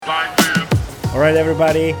right,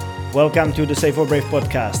 everybody, welcome to the Safe for Brave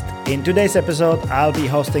podcast. In today's episode, I'll be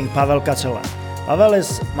hosting Pavel Kacela. Pavel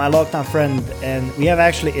is my longtime friend, and we have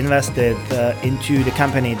actually invested into the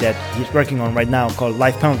company that he's working on right now called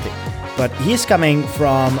Life Penalty. But he's coming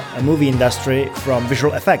from a movie industry, from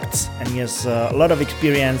visual effects, and he has a lot of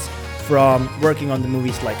experience from working on the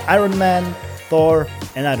movies like Iron Man, Thor,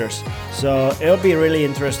 and others. So it'll be a really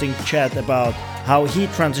interesting chat about how he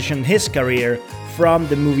transitioned his career from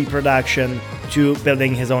the movie production to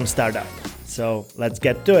building his own startup. So let's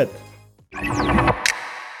get to it.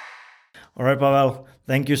 All right, Pavel,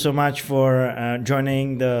 thank you so much for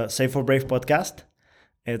joining the Safe for Brave podcast.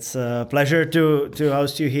 It's a pleasure to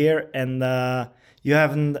host you here, and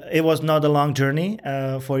it was not a long journey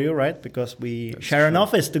for you, right? Because we share an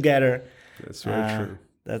office together. That's very true.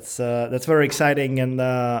 That's very exciting, and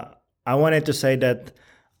I wanted to say that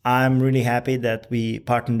I'm really happy that we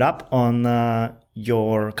partnered up on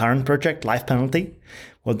your current project, Life Penalty.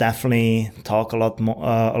 We'll definitely talk a lot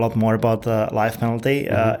more about Life Penalty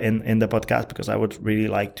in the podcast, because I would really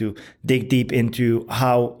like to dig deep into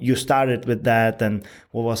how you started with that and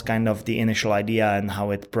what was kind of the initial idea and how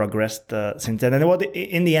it progressed since then, and what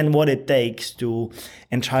it takes to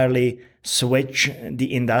entirely switch the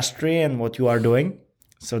industry and what you are doing.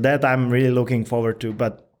 So that I'm really looking forward to.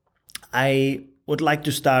 But I would like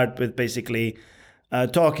to start with basically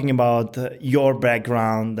talking about your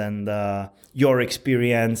background and your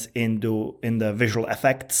experience in the visual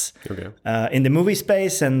effects in the movie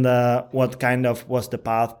space, and what kind of was the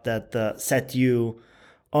path that set you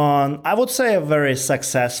on, I would say, a very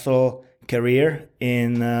successful career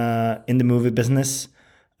in the movie business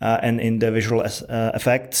and in the visual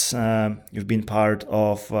effects. You've been part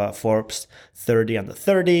of Forbes 30 Under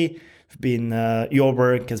 30. Your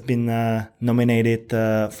work has been nominated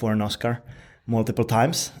for an Oscar multiple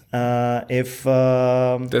times.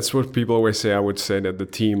 That's what people always say. I would say that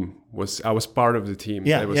I was part of the team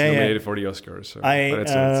that was nominated for the Oscars. So.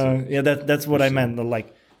 That's what I meant.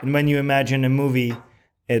 Like, when you imagine a movie,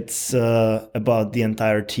 it's about the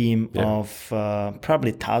entire team of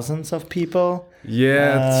probably thousands of people.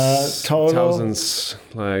 Total. Thousands.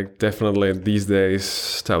 Like, definitely these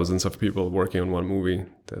days, thousands of people working on one movie.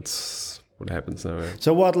 That's what happens now.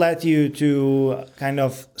 So what led you to kind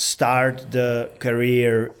of start the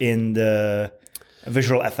career in the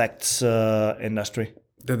visual effects industry?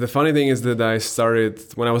 The funny thing is that I started,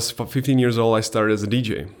 when I was 15 years old, I started as a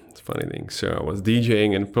DJ. It's a funny thing. So I was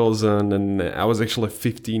DJing in Pilsen, and I was actually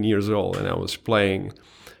 15 years old, and I was playing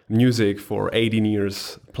music for 18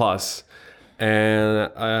 years plus. And,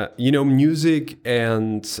 music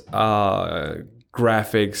and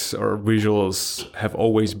graphics or visuals have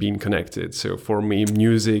always been connected. So for me,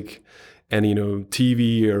 music and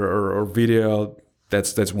TV or video,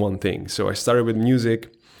 that's one thing. So I started with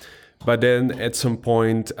music, but then at some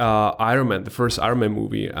point, Iron Man, the first Iron Man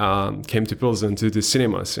movie, came to Pilsen, to the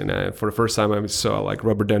cinemas, and for the first time I saw like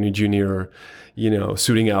Robert Downey Jr.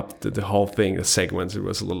 Suiting up the whole thing, the segments. It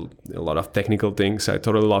was a lot of technical things. I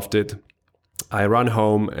totally loved it. I ran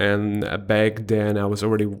home, and back then I was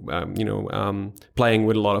already, playing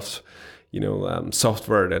with a lot of,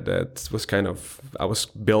 software that was kind of, I was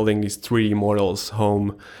building these 3D models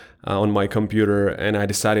home on my computer, and I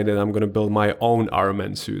decided that I'm going to build my own Iron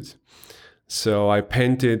Man suit. So I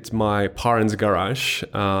painted my parents' garage.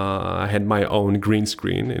 I had my own green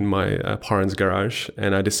screen in my parents' garage,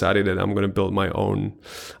 and I decided that I'm going to build my own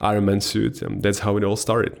Iron Man suit, and that's how it all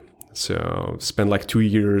started. So spent like 2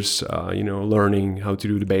 years, learning how to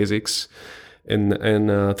do the basics in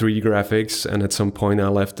 3D graphics. And at some point I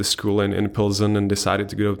left the school in Pilsen and decided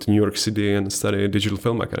to go to New York City and study Digital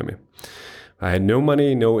Film Academy. I had no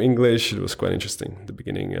money, no English. It was quite interesting at the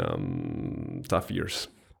beginning, tough years.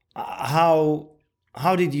 How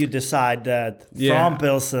did you decide that from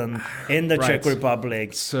Pilsen in the Czech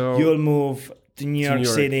Republic, so you'll move to New York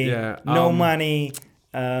City, no money?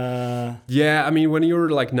 When you're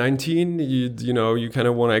like 19, you kind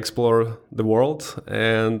of want to explore the world,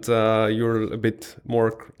 and you're a bit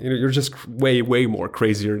more, you're just way more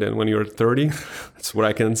crazier than when you're 30. That's what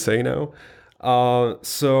I can say now.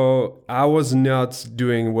 So I was not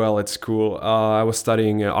doing well at school. I was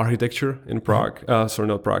studying architecture in Prague.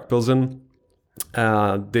 Not Prague, Pilsen.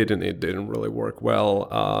 It didn't really work well.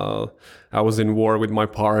 I was in war with my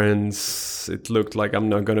parents. It looked like I'm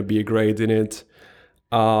not gonna be great in it.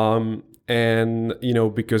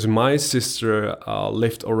 Because my sister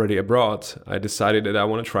lived already abroad, I decided that I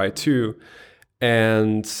want to try too.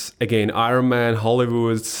 And again, Iron Man,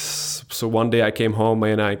 Hollywood. So one day I came home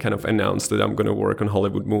and I kind of announced that I'm going to work on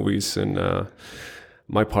Hollywood movies. And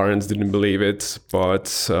My parents didn't believe it,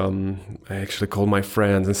 but I actually called my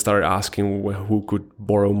friends and started asking who could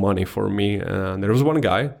borrow money for me. And there was one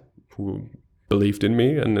guy who believed in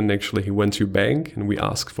me, and then actually he went to a bank and we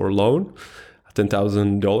asked for a loan,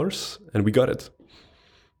 $10,000, and we got it.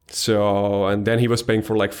 So, and then he was paying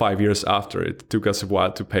for like 5 years after. It took us a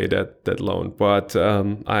while to pay that loan, but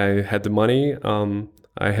I had the money.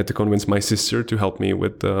 I had to convince my sister to help me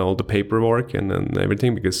with all the paperwork and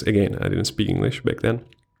everything, because again, I didn't speak English back then.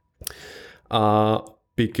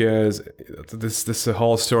 Because this is a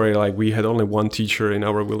whole story. Like, we had only one teacher in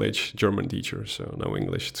our village, German teacher, so no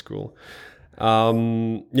English at school.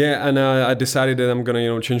 I decided that I'm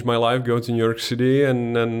gonna, change my life, go to New York City,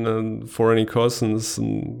 and for any cousins,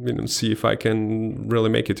 and see if I can really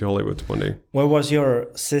make it to Hollywood one day. Where was your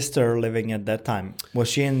sister living at that time? Was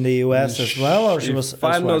she in the US as well, or she was? If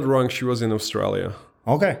I'm not wrong, she was in Australia.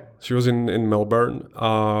 Okay. She was in Melbourne,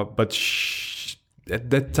 but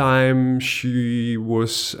at that time she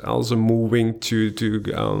was also moving to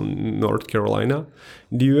North Carolina,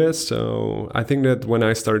 in the US. So I think that when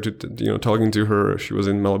I started, talking to her, she was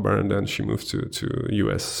in Melbourne, and then she moved to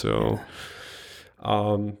US. So,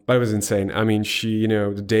 but it was insane. I mean, she,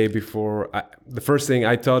 the day before, the first thing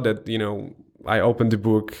I thought that, I opened the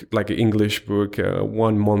book, like an English book,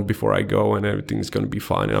 1 month before I go, and everything's going to be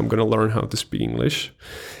fine, and I'm going to learn how to speak English.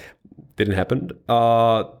 Didn't happen.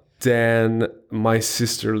 Then my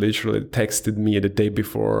sister literally texted me the day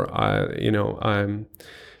before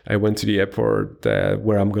I went to the airport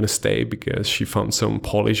where I'm going to stay, because she found some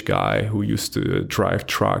Polish guy who used to drive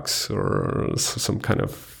trucks or some kind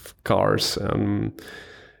of cars.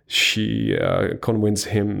 She convinced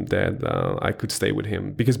him that I could stay with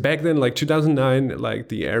him, because back then, like 2009, like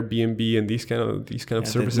the Airbnb and these kind of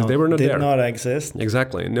services, they were not there. Did not exist.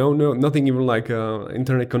 Exactly. No, nothing even like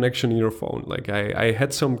internet connection in your phone. Like I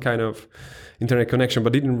had some kind of internet connection,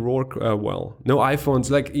 but it didn't work well. No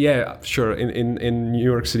iPhones. Like, yeah, sure, in New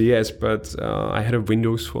York City, yes, but I had a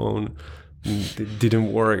Windows phone. It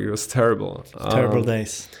didn't work. It was terrible. Terrible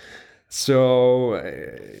days. So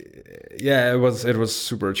it was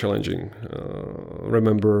super challenging.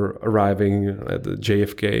 Remember arriving at the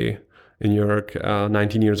JFK in New York,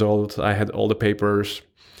 19 years old. I had all the papers,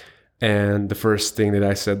 and the first thing that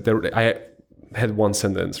I said there, I had one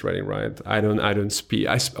sentence ready, right? I don't speak.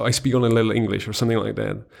 I speak only a little English or something like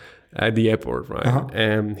that at the airport, right? Uh-huh.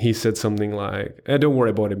 And he said something like, "Don't worry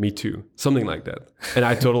about it, me too," something like that. And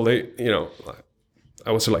I totally,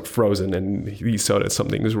 I was like frozen, and he saw that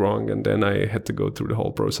something is wrong, and then I had to go through the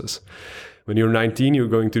whole process. When you're 19, you're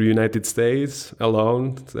going to the United States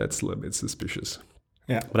alone. That's a little bit suspicious.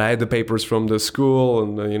 Yeah. But I had the papers from the school,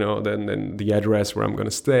 and then the address where I'm going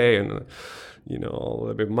to stay, and a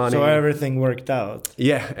little bit of money. So everything worked out.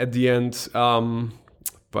 Yeah, at the end.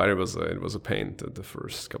 But it was a pain the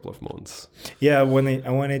first couple of months. Yeah, I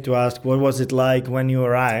wanted to ask, what was it like when you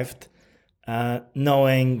arrived?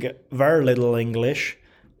 Knowing very little English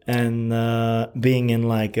and being in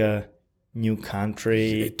like a new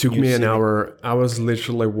country. It took me an hour. I was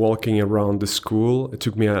literally walking around the school. It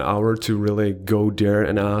took me an hour to really go there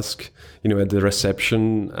and ask, at the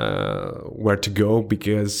reception where to go,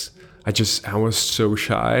 because I was so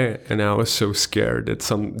shy and I was so scared that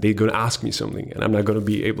they're going to ask me something and I'm not going to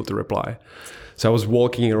be able to reply. So I was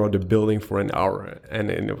walking around the building for an hour, and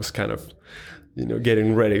it was kind of,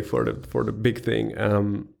 getting ready for the big thing.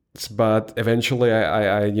 But eventually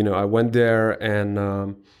I went there,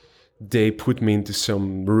 and they put me into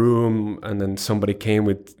some room, and then somebody came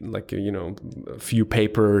with like, a few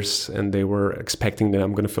papers, and they were expecting that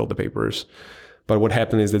I'm going to fill the papers. But what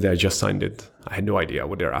happened is that I just signed it. I had no idea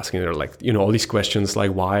what they're asking. They're like, all these questions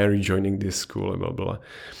like, why are you joining this school, and blah, blah, blah.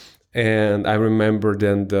 And I remember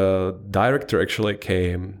then the director actually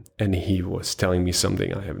came, and he was telling me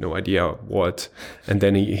something. I have no idea what. And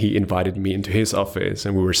then he invited me into his office,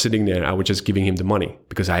 and we were sitting there, and I was just giving him the money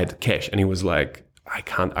because I had cash. And he was like, I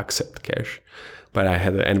can't accept cash. But I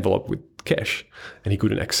had an envelope with cash, and he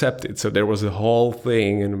couldn't accept it. So there was a whole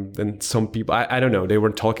thing. And then some people, I don't know, they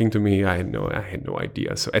were talking to me. I had no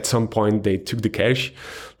idea. So at some point they took the cash,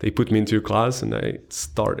 they put me into a class, and I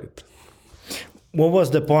started. What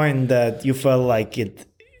was the point that you felt like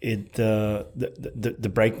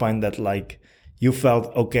the break point that like you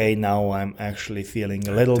felt, okay, now I'm actually feeling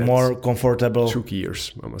a little more comfortable? It took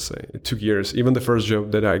years, I must say. It took years. Even the first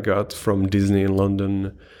job that I got from Disney in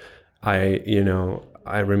London, I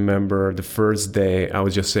remember the first day I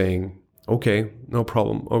was just saying, okay, no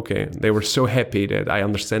problem. Okay. They were so happy that I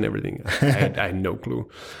understand everything. I had no clue.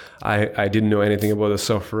 I didn't know anything about the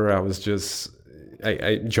software.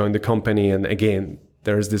 I joined the company, and again,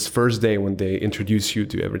 there's this first day when they introduce you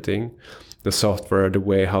to everything, the software, the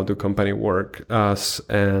way how the company work us,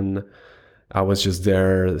 and I was just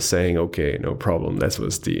there saying, okay, no problem. That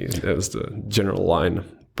was the general line.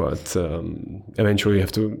 But eventually you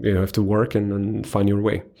have to work and find your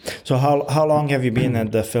way. So how long have you been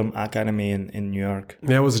at the Film Academy in New York?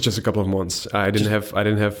 Yeah, it was just a couple of months. I didn't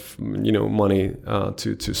have money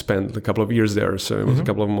to spend a couple of years there. So it was a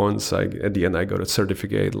couple of months. At the end I got a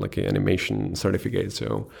certificate, like an animation certificate.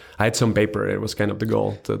 So I had some paper. It was kind of the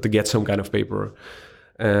goal to get some kind of paper.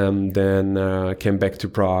 And then came back to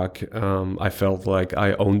Prague. I felt like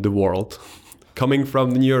I owned the world. Coming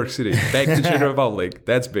from New York City back to Czech Republic,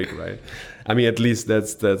 that's big, right? I mean, at least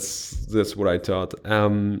that's what I thought.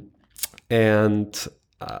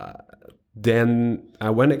 Then I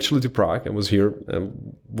went actually to Prague. I was here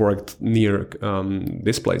and worked near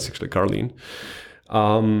this place, actually, Karlín,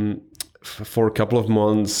 for a couple of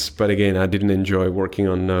months. But again, I didn't enjoy working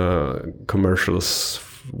on commercials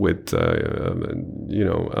with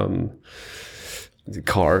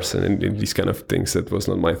cars and these kind of things. That was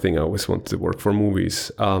not my thing. I always wanted to work for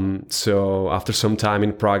movies. So after some time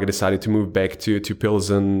in Prague, I decided to move back to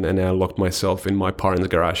Pilsen, and I locked myself in my parents'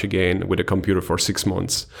 garage again with a computer for 6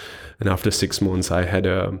 months. And after 6 months, I had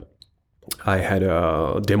a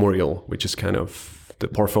demo reel, which is kind of the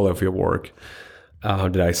portfolio of your work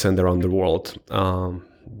that I sent around the world.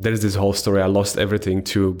 There's this whole story. I lost everything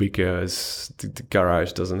too because the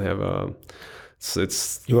garage doesn't have a...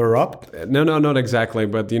 It's you were robbed? No, not exactly.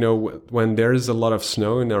 But when there's a lot of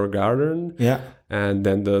snow in our garden, and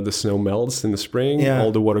then the snow melts in the spring,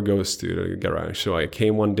 all the water goes to the garage. So I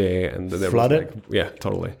came one day and there flooded. Was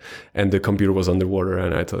totally. And the computer was underwater,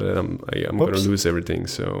 and I thought I'm going to lose everything.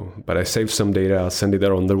 So, but I saved some data, sent it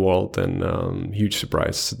around the world, and huge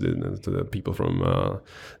surprise to the people from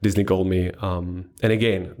Disney called me. And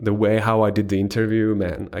again, the way how I did the interview,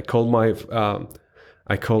 man, I called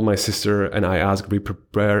my sister and I asked, we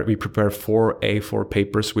prepare 4 A4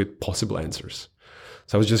 papers with possible answers.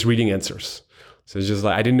 So I was just reading answers. So it's just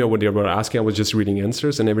like, I didn't know what they were asking. I was just reading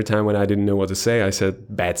answers. And every time when I didn't know what to say, I said,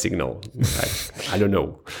 bad signal. I don't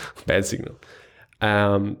know, bad signal.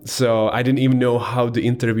 So I didn't even know how the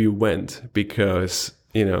interview went because,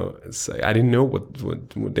 it's like, I didn't know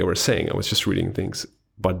what they were saying. I was just reading things,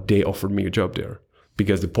 but they offered me a job there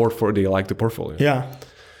because they liked the portfolio. Yeah.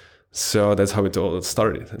 So that's how it all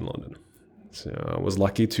started in London. So I was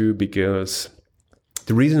lucky too, because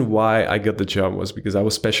the reason why I got the job was because I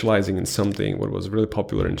was specializing in something what was really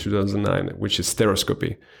popular in 2009, which is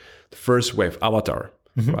stereoscopy. The first wave, Avatar,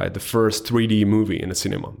 right? The first 3D movie in the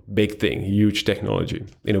cinema. Big thing, huge technology,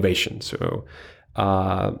 innovation. So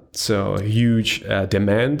huge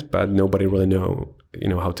demand, but nobody really know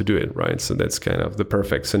how to do it, right? So that's kind of the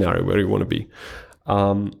perfect scenario where you want to be.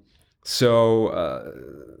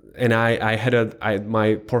 And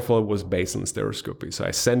my portfolio was based on stereoscopy. So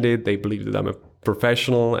I sent it, they believed that I'm a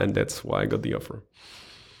professional, and that's why I got the offer.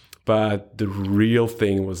 But the real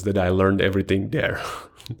thing was that I learned everything there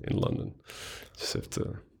in London. Just have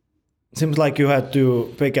to... Seems like you had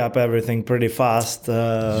to pick up everything pretty fast.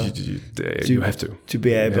 You have to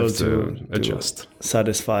be able to adjust, to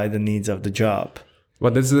satisfy the needs of the job.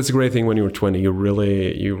 Well, that's a great thing when you're 20. You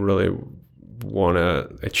really want to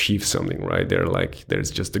achieve something, right?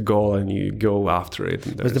 There's just a goal and you go after it.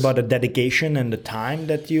 And was it about the dedication and the time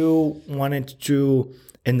that you wanted to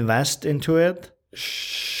invest into it?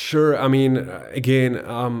 Sure. I mean, again,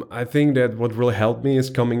 I think that what really helped me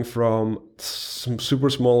is coming from some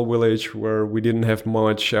super small village where we didn't have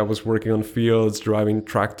much. I was working on fields, driving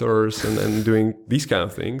tractors and doing these kind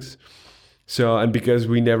of things. So, and because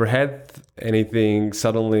we never had anything,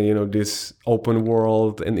 suddenly, this open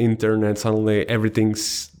world and internet, suddenly everything,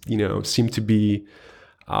 seemed to be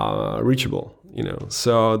reachable,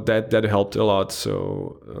 So that helped a lot.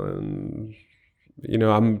 So,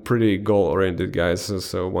 I'm pretty goal-oriented guy.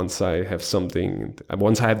 So once I have something,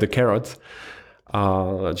 once I have the carrot,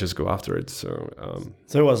 I just go after it. So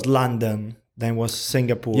it was London, then was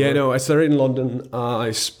Singapore. Yeah, no, I started in London.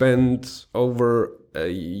 I spent over a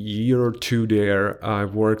year or two there. I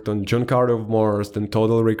worked on John Carter of Mars, then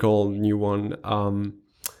Total Recall, new one.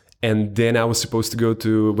 And then I was supposed to go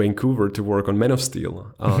to Vancouver to work on Man of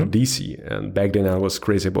Steel, DC. And back then I was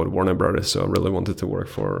crazy about Warner Brothers, so I really wanted to work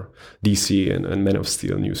for DC and Man of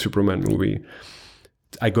Steel, new Superman movie.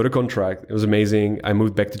 I got a contract. It was amazing. I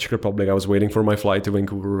moved back to Czech Republic. I was waiting for my flight to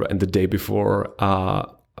Vancouver, and the day before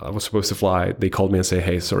I was supposed to fly, they called me and say,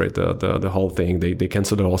 hey, sorry, the whole thing, they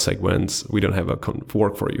canceled the whole segments. We don't have a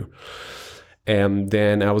work for you. And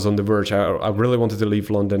then I was on the verge. I really wanted to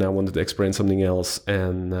leave London. I wanted to experience something else.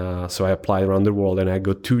 And so I applied around the world and I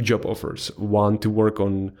got 2 job offers. One to work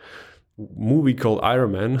on movie called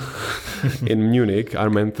Iron Man in Munich,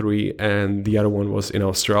 Iron Man 3, and the other one was in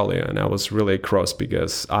Australia. And I was really cross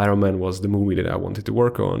because Iron Man was the movie that I wanted to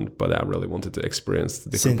work on, but I really wanted to experience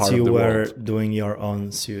the different part of the world. Since you were doing your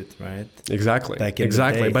own suit, right? Exactly. Back in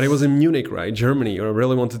exactly. the days. But it was in Munich, right? Germany. I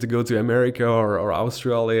really wanted to go to America or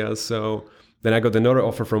Australia. So then I got another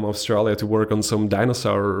offer from Australia to work on some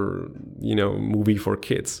dinosaur, movie for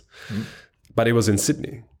kids. But it was in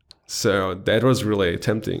Sydney. So that was really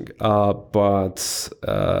tempting. But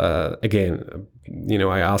again,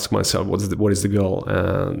 I asked myself, what is the goal?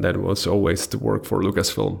 And that was always to work for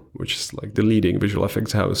Lucasfilm, which is like the leading visual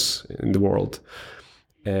effects house in the world.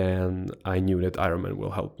 And I knew that Iron Man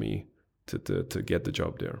will help me to get the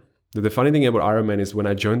job there. The funny thing about Iron Man is when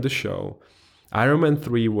I joined the show, Iron Man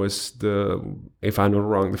 3 was if I'm not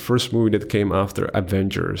wrong, the first movie that came after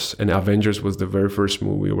Avengers. And Avengers was the very first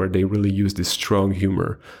movie where they really used this strong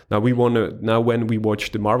humor. Now when we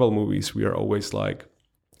watch the Marvel movies, we are always like,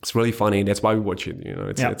 it's really funny. That's why we watch it.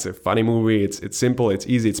 It's a funny movie. It's simple. It's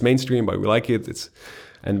easy. It's mainstream, but we like it.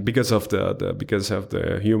 And because of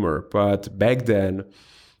the humor. But back then,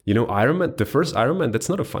 Iron Man, the first Iron Man, that's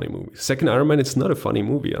not a funny movie. Second Iron Man, it's not a funny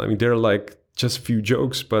movie. I mean, they're like just a few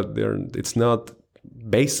jokes, but it's not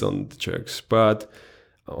based on the jokes. But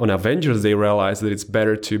on Avengers, they realized that it's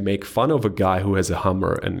better to make fun of a guy who has a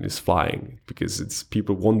hammer and is flying because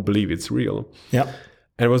people won't believe it's real. Yeah.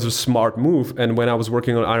 And it was a smart move. And when I was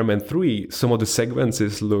working on Iron Man 3, some of the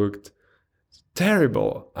sequences looked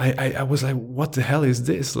terrible. I was like, what the hell is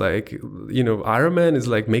this? Like, Iron Man is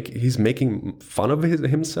like he's making fun of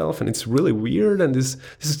himself, and it's really weird, and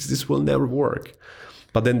this will never work.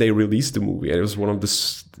 But then they released the movie, and it was one of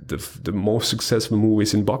the most successful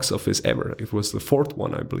movies in box office ever. It was the fourth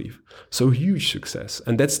one, I believe. So huge success,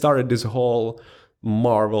 and that started this whole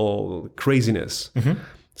Marvel craziness. Mm-hmm.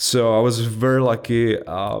 So I was very lucky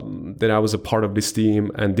that I was a part of this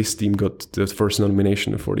team, and this team got the first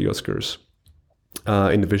nomination for the Oscars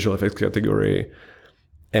in the visual effects category.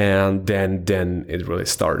 And then it really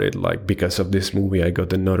started. Like, because of this movie, I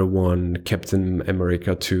got another one, Captain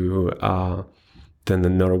America 2. Then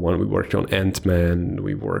another one, we worked on Ant-Man.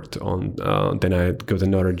 We worked on. Then I got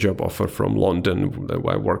another job offer from London.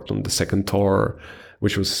 I worked on the second Thor,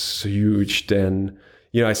 which was huge. Then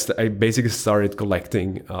I basically started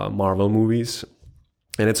collecting Marvel movies.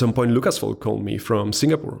 And at some point, Lucasfilm called me from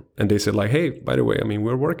Singapore, and they said, like, hey, by the way, I mean,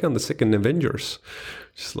 we're working on the second Avengers,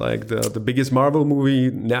 just like the biggest Marvel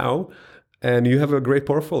movie now, and you have a great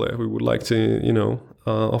portfolio. We would like to,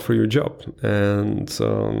 offer you a job. And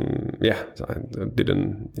I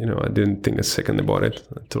didn't think a second about it.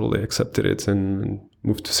 I totally accepted it and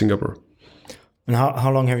moved to Singapore. And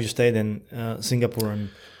how long have you stayed in Singapore? And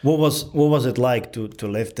what was it like to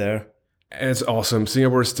live there? It's awesome.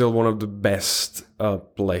 Singapore is still one of the best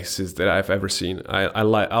places that I've ever seen. I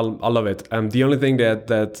love it. The only thing that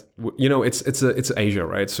it's Asia,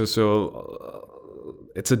 right? So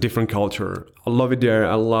it's a different culture. I love it there.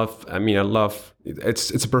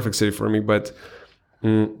 It's a perfect city for me. But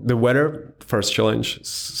the weather, first challenge,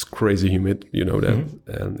 is crazy humid. You know that,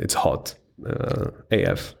 and it's hot.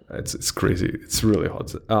 AF. It's crazy. It's really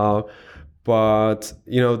hot. But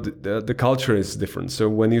the culture is different. So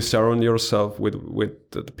when you surround yourself with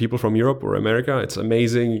the people from Europe or America, it's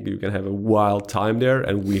amazing. You can have a wild time there,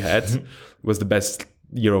 and was the best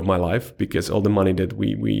year of my life, because all the money that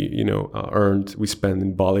we earned, we spent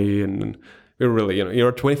in Bali, and we're really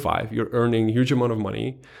you're 25, you're earning a huge amount of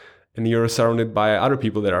money, and you're surrounded by other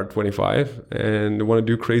people that are 25 and want to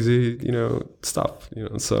do crazy stuff.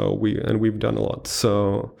 So we've done a lot.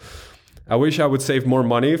 So I wish I would save more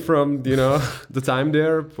money from, the time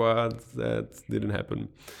there, but that didn't happen.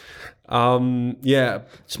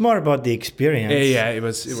 It's more about the experience. Yeah, it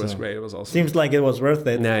was great. It was awesome. Seems like it was worth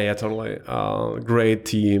it. Yeah, totally. Great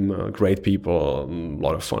team, great people, a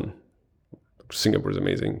lot of fun. Singapore is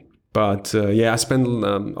amazing. But I spent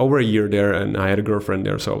over a year there, and I had a girlfriend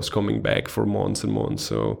there, so I was coming back for months and months.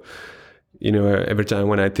 So, every time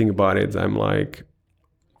when I think about it, I'm like,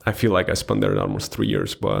 I feel like I spent there almost 3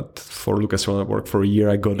 years. But for Lucasfilm, I worked for a year.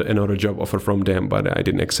 I got another job offer from them, but I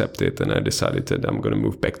didn't accept it. And I decided that I'm going to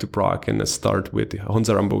move back to Prague and start with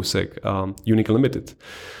Honza Ramboušek, Unique Limited,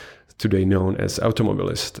 today known as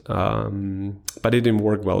Automobilist. But it didn't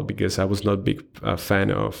work well because I was not a big fan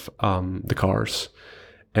of the cars.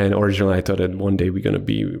 And originally I thought that one day we're going to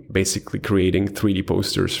be basically creating 3D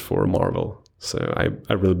posters for Marvel. So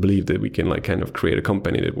I really believe that we can kind of create a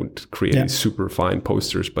company that would create super fine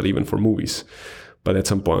posters, but even for movies. But at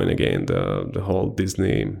some point, again, the whole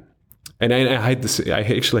Disney, and I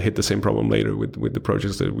actually hit the same problem later with the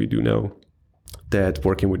projects that we do now. that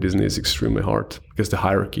working with Disney is extremely hard because the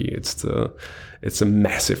hierarchy, it's a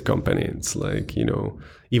massive company. It's like,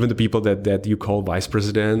 even the people that you call vice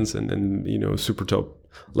presidents and then, super top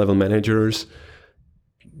level managers,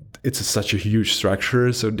 it's such a huge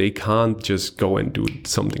structure. So they can't just go and do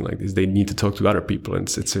something like this. They need to talk to other people. And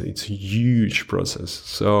it's a huge process.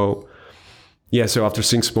 So yeah, so after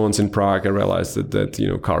 6 months in Prague, I realized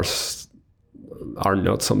that cars are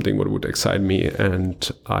not something what would excite me, and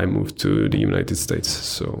I moved to the United States.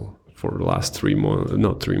 So for the last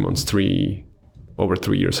over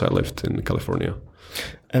 3 years, I lived in California.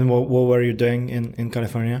 And what were you doing in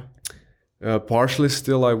California? Partially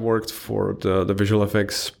still I worked for the visual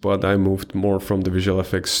effects, but I moved more from the visual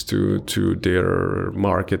effects to their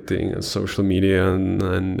marketing and social media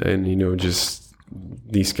and just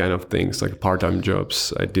these kind of things, like part-time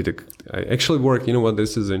jobs. I actually worked,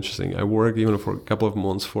 this is interesting. I worked even for a couple of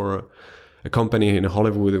months for a company in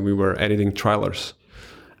Hollywood, and we were editing trailers.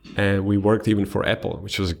 And we worked even for Apple,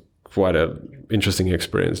 which was quite an interesting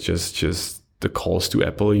experience. Just the calls to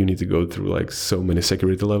Apple, you need to go through like so many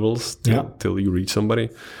security levels till you reach somebody.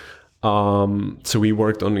 So we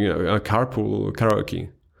worked on a carpool karaoke.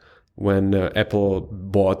 When Apple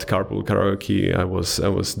bought Carpool Karaoke, I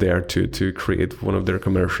was there to create one of their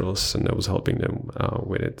commercials, and I was helping them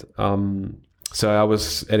with it. So I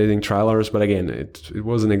was editing trailers, but again, it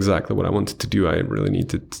wasn't exactly what I wanted to do. I really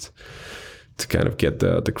needed to kind of get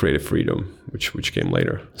the creative freedom, which came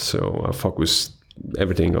later. So I focused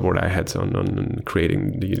everything of what I had on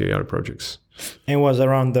creating the other projects. It was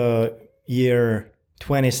around the year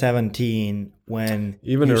 2017 when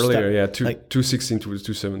even earlier, 2016 to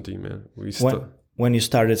 2017, man. When you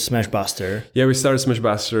started Smashbuster. Yeah, we started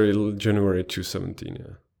Smashbuster in January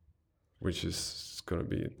 2017, which is gonna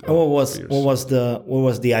be. What was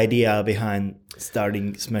the idea behind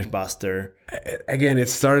starting Smashbuster? Again, it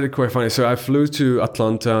started quite funny. So I flew to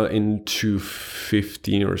Atlanta in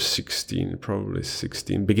 2015 or 16, probably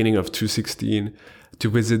 16, beginning of 2016, to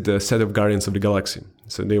visit the set of Guardians of the Galaxy.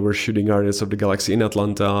 So they were shooting Guardians of the Galaxy in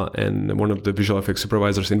Atlanta, and one of the visual effects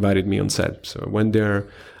supervisors invited me on set. So I went there,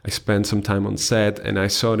 I spent some time on set, and I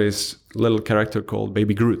saw this little character called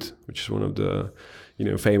Baby Groot, which is one of the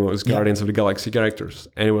famous Guardians of the Galaxy characters.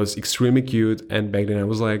 And it was extremely cute. And back then I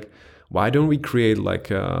was like, why don't we create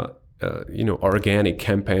like a organic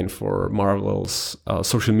campaign for Marvel's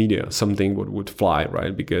social media, something would fly,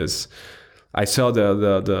 right? Because I saw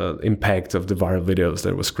the impact of the viral videos.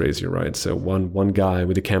 That was crazy, right? So one guy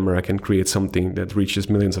with a camera can create something that reaches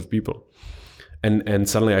millions of people. And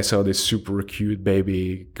suddenly I saw this super cute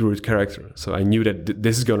baby Groot character. So I knew that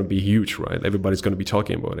this is going to be huge, right? Everybody's going to be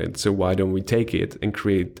talking about it. So why don't we take it and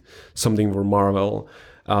create something for Marvel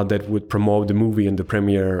that would promote the movie and the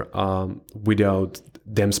premiere without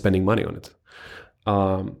them spending money on it?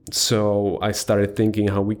 So I started thinking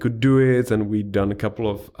how we could do it, and we'd done a couple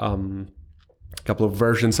of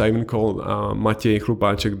versions. I even called Matěj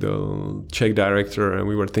Chrupáček, the Czech director, and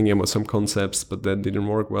we were thinking about some concepts, but that didn't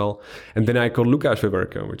work well. And then I called Lukáš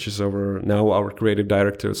Veverka, which is now our creative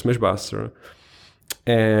director at Smashbuster,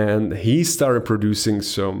 and he started producing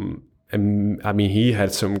some. He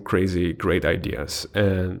had some crazy, great ideas,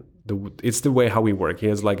 and it's the way how we work. He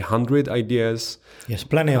has like 100 ideas. Yes,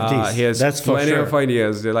 plenty of these. He has plenty of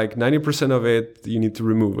ideas. They're like 90% of it, you need to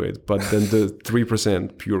remove it, but then the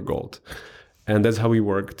 3% pure gold. And that's how we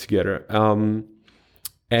work together.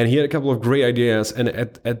 And he had a couple of great ideas. And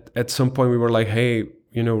at some point we were like, hey,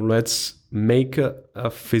 let's make a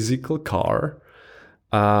physical car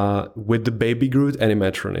with the Baby Groot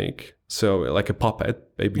animatronic. So like a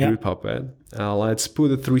puppet, Baby Groot puppet. Let's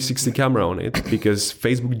put a 360 camera on it, because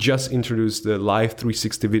Facebook just introduced the live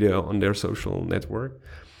 360 video on their social network.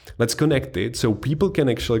 Let's connect it so people can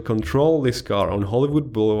actually control this car on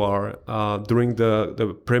Hollywood Boulevard during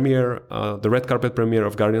the premiere, the red carpet premiere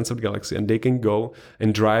of Guardians of the Galaxy, and they can go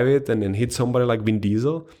and drive it and then hit somebody like Vin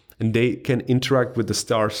Diesel, and they can interact with the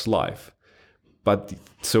stars live. But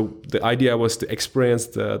so the idea was to experience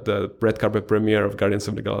the red carpet premiere of Guardians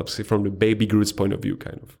of the Galaxy from the Baby Groot's point of view,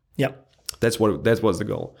 kind of. Yeah, that was the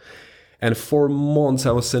goal. And for months,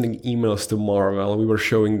 I was sending emails to Marvel. We were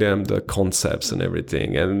showing them the concepts and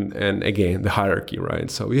everything. And again, the hierarchy,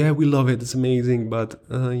 right? So yeah, we love it. It's amazing. But,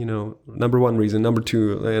 number one reason. Number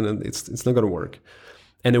two, and it's not going to work.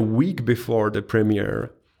 And a week before the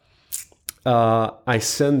premiere, I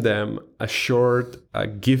sent them a short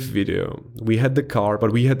GIF video. We had the car,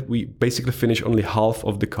 but we basically finished only half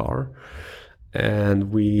of the car.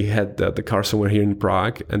 And we had the car somewhere here in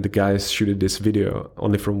Prague, and the guys shooted this video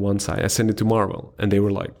only from one side. I sent it to Marvel, and they were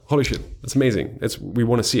like, holy shit, that's amazing. We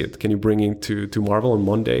want to see it. Can you bring it to Marvel on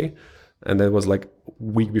Monday? And that was like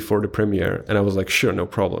week before the premiere, and I was like, sure, no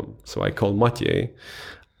problem. So I called Mathieu,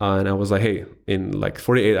 and I was like, hey, in like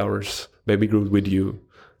 48 hours, Baby Groot with you,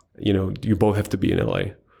 you both have to be in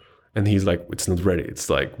LA. And he's like, it's not ready. It's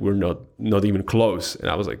like, we're not even close. And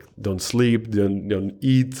I was like, don't sleep, don't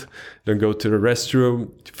eat, don't go to the restroom,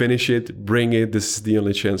 finish it, bring it. This is the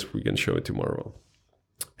only chance we can show it tomorrow.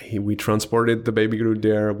 We transported the Baby Groot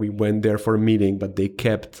there. We went there for a meeting, but they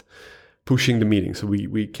kept pushing the meeting. So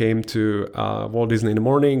we came to Walt Disney in the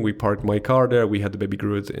morning. We parked my car there. We had the Baby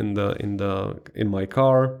Groot in my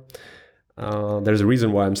car. There's a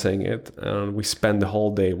reason why I'm saying it. We spent the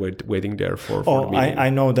whole day waiting there for the meeting. I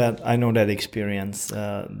know that experience.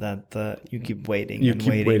 That you keep waiting. You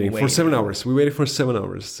keep waiting for 7 hours. We waited for 7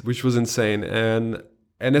 hours, which was insane. And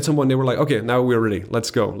at some point they were like, okay, now we're ready. Let's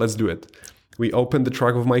go. Let's do it. We opened the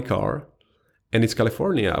trunk of my car, and it's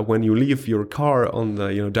California. When you leave your car on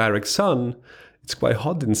the direct sun, it's quite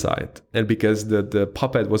hot inside. And because the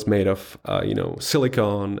puppet was made of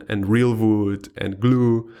silicone and real wood and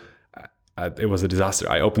glue, it was a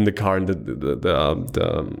disaster. I opened the car, and the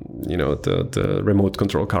remote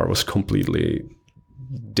control car was completely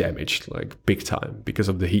damaged, like big time, because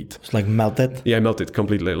of the heat. It's like melted. Yeah, melted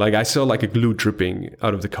completely. Like I saw like a glue dripping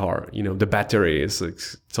out of the car. The battery is like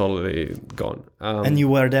totally gone. And you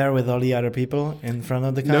were there with all the other people in front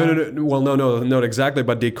of the car? No. Well, no, not exactly.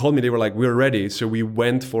 But they called me. They were like, "We're ready." So we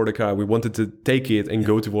went for the car. We wanted to take it and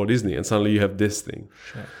go to Walt Disney, and suddenly you have this thing.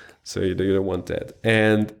 Sure. So you don't want that.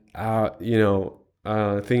 And I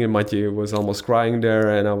think Mathieu was almost crying there,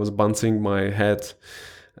 and I was bouncing my head.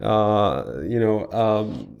 It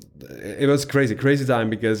was crazy time,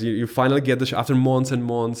 because you finally get the after months and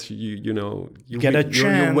months, you get a chance.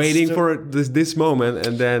 You're waiting for this moment,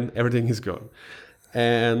 and then everything is gone.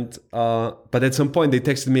 And but at some point they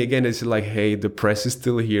texted me again. They said like, hey, the press is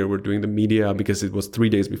still here. We're doing the media, because it was 3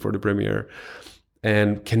 days before the premiere,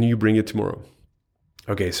 and can you bring it tomorrow?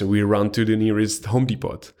 Okay, so we ran to the nearest Home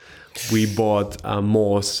Depot. We bought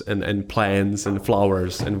moss and plants and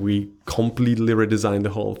flowers, and we completely redesigned the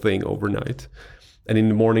whole thing overnight. And in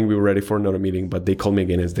the morning, we were ready for another meeting, but they called me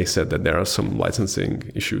again, as they said that there are some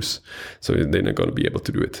licensing issues, so they're not going to be able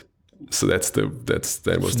to do it. So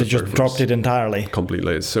that was they just dropped it entirely.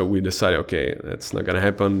 Completely. So we decided, okay, that's not going to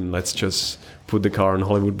happen. Let's just put the car on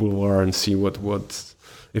Hollywood Boulevard and see what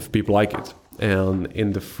if people like it. And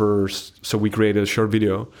so we created a short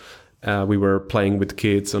video. We were playing with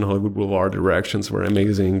kids on Hollywood Boulevard. The reactions were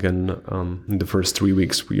amazing. And in the first 3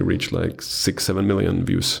 weeks, we reached like 6-7 million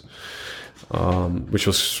views, which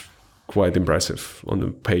was quite impressive on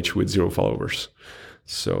the page with 0 followers.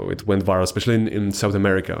 So it went viral, especially in South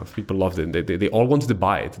America. People loved it. They all wanted to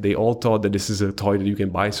buy it. They all thought that this is a toy that you can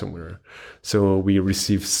buy somewhere. So we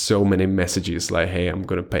received so many messages like, hey, I'm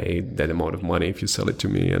going to pay that amount of money if you sell it to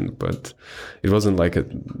me. But it wasn't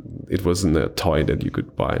a toy that you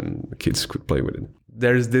could buy and the kids could play with it.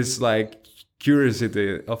 There's this like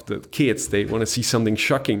curiosity of the kids. They want to see something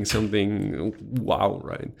shocking, something wow,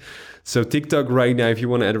 right? So TikTok right now, if you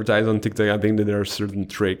want to advertise on TikTok, I think that there are certain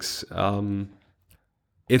tricks.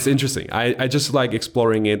 It's interesting. I just like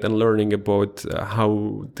exploring it and learning about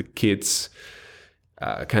how the kids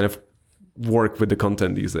kind of work with the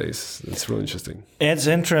content these days. It's really interesting. It's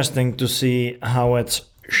interesting to see how it's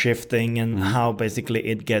shifting and how basically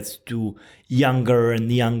it gets to younger and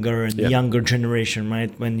younger generation,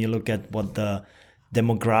 right? When you look at what the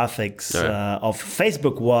demographics of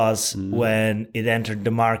Facebook was when it entered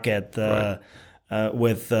the market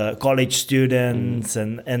with college students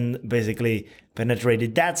and basically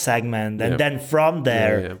penetrated that segment, and then from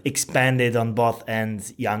there expanded on both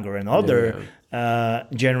ends, younger and older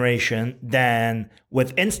generation. Then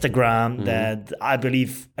with Instagram, that I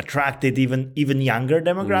believe attracted even younger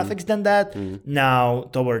demographics than that. Now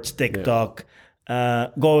towards TikTok,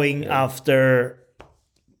 going after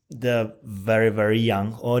the very, very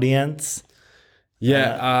young audience.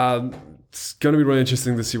 It's going to be really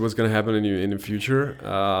interesting to see what's going to happen in the future,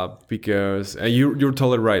 because you're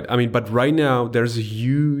totally right. I mean, but right now there's a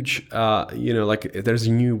huge, there's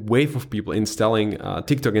a new wave of people installing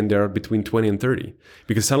TikTok in there between 20 and 30,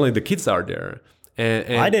 because suddenly the kids are there.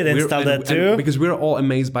 And I did install that too. Because we're all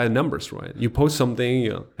amazed by the numbers, right? You post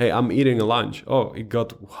something, hey, I'm eating a lunch. Oh, it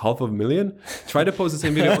got 500,000. Try to post the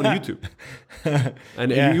same video on YouTube.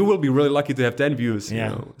 And you will be really lucky to have 10 views, you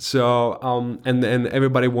know. So, and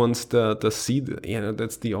everybody wants to see,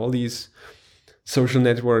 that's all these social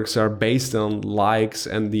networks are based on likes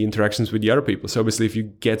and the interactions with the other people. So obviously if you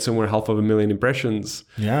get somewhere 500,000 impressions,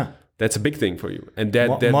 that's a big thing for you. And that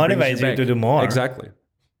motivates you to do more. Exactly.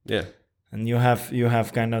 Yeah. And you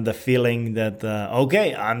have kind of the feeling that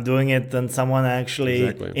okay, I'm doing it, and someone actually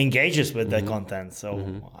engages with the content,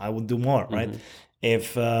 so I would do more, right?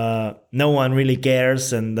 If no one really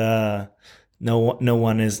cares and no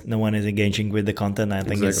one is engaging with the content, I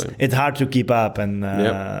think it's hard to keep up and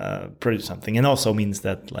produce something, and also means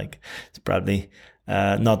that like it's probably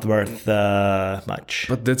not worth much.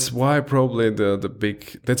 But that's why probably the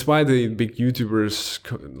big YouTubers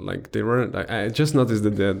like they weren't. I just noticed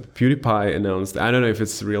that PewDiePie announced. I don't know if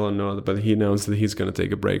it's real or not, but he announced that he's gonna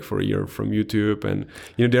take a break for a year from YouTube, and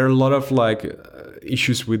there are a lot of like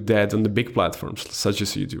issues with that on the big platforms such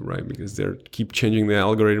as YouTube, right? Because they keep changing the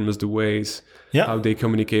algorithms, the ways how they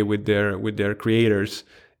communicate with their creators.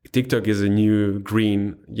 TikTok is a new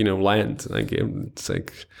green land. Like it's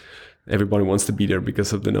like everybody wants to be there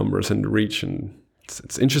because of the numbers and the reach, and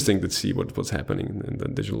it's interesting to see what's happening in the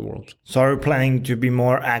digital world. So are you planning to be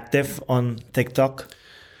more active on TikTok?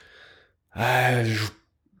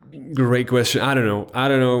 Great question. I don't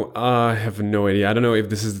know. I have no idea. I don't know if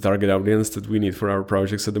this is the target audience that we need for our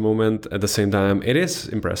projects at the moment. At the same time, it is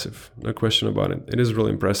impressive. No question about it. It is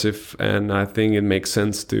really impressive. And I think it makes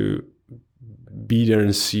sense to be there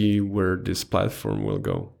and see where this platform will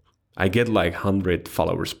go. I get like 100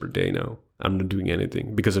 followers per day now. I'm not doing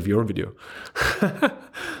anything because of your video.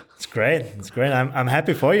 It's great. It's great. I'm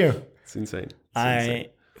happy for you. It's insane.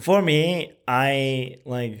 For me, I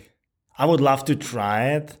would love to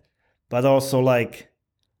try it, but also like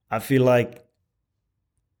I feel like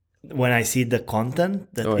when I see the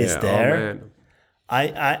content that is there,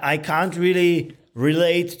 I can't really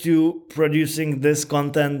relate to producing this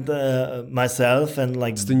content myself and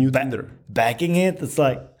like it's the new Tinder. Backing it. It's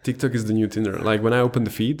like TikTok is the new Tinder. Like when I open the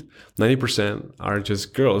feed, 90% are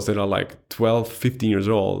just girls that are like 12, 15 years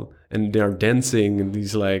old, and they are dancing in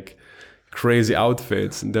these like crazy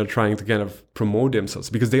outfits, and they're trying to kind of promote themselves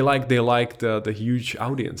because they like the huge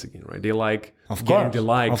audience again, right? They like getting the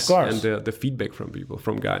likes and the feedback from people,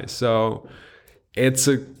 from guys. So it's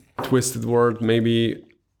a twisted world. Maybe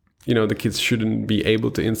the kids shouldn't be able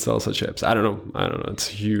to install such apps. I don't know. It's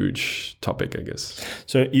a huge topic, I guess.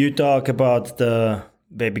 So you talk about the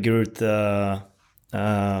Baby Groot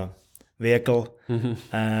vehicle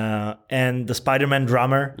and the Spider-Man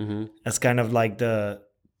drummer as kind of like the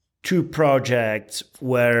two projects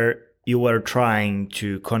where you were trying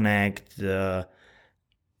to connect the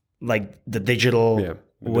digital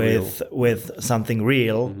with something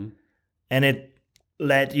real, and it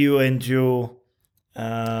led you into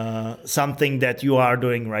something that you are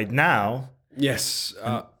doing right now. Yes.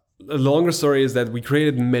 The longer story is that we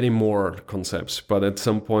created many more concepts, but at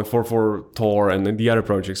some point for Thor and the other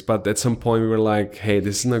projects, but at some point we were like, hey,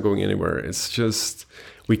 this is not going anywhere. It's just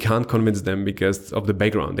we can't convince them because of the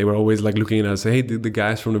background. They were always like looking at us, hey, the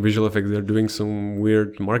guys from the visual effects, they're doing some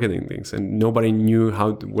weird marketing things, and nobody knew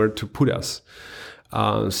where to put us.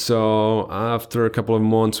 So after a couple of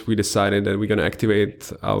months, we decided that we're going to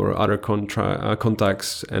activate our other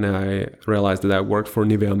contacts, and I realized that I worked for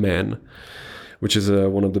Nivea Men, which is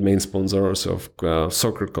one of the main sponsors of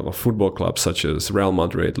football clubs such as Real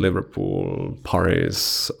Madrid, Liverpool,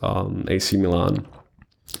 Paris, AC Milan.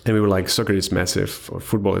 And we were like, soccer is massive, or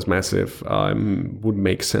football is massive. Would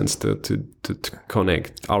make sense to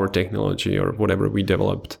connect our technology or whatever we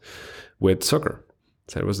developed with soccer.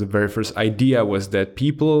 So it was the very first idea, was that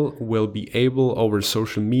people will be able over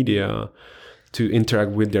social media to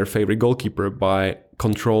interact with their favorite goalkeeper by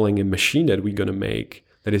controlling a machine that we're going to make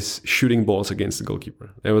that is shooting balls against the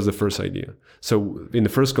goalkeeper. That was the first idea. So in the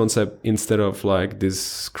first concept, instead of like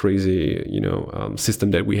this crazy,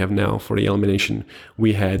 system that we have now for the elimination,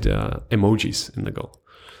 we had emojis in the goal.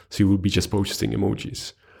 So you would be just posting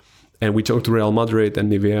emojis. And we talked to Real Madrid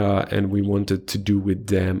and Nivea, and we wanted to do with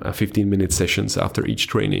them 15-minute sessions after each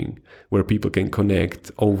training where people can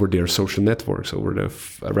connect over their social networks, over the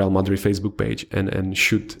Real Madrid Facebook page, and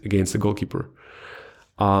shoot against the goalkeeper.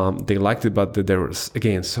 They liked it, but there was,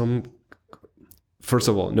 again, first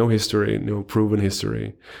of all, no history, no proven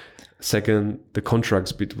history. Second, the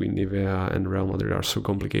contracts between Nivea and Real Madrid are so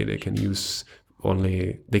complicated. They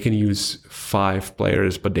can use 5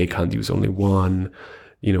 players, but they can't use only one,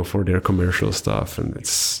 for their commercial stuff. And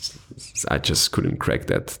I just couldn't crack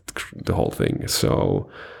the whole thing.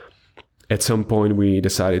 So at some point we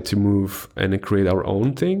decided to move and create our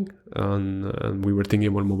own thing. And we were thinking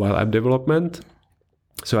about mobile app development.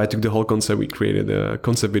 So I took the whole concept, we created a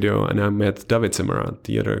concept video, and I met David Semarat,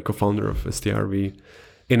 the other co-founder of STRV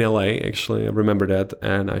in LA, actually. I remember that.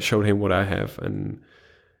 And I showed him what I have. And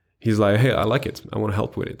he's like, hey, I like it. I want to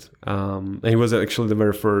help with it. And he was actually the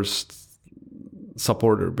very first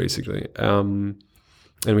supporter, basically.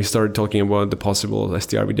 and we started talking about the possible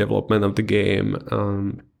STRV development of the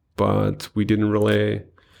game, but we didn't really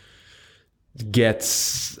get,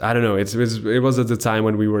 I don't know, it was at the time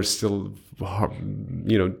when we were still,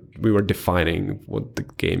 we were defining what the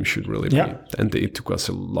game should really be, and it took us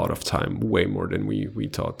a lot of time, way more than we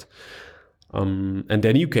thought. And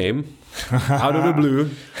then you came out of the blue.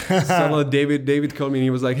 So David called me and he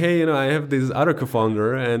was like, "Hey, I have this other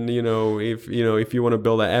co-founder, and if you want to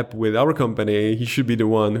build an app with our company, he should be the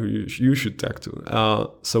one who you should talk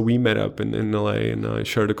to." So we met up in LA, and I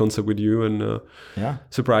shared the concept with you, and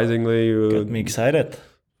surprisingly, you got me excited.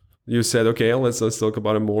 You said, "Okay, let's talk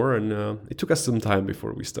about it more," and it took us some time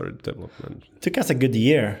before we started development. It took us a good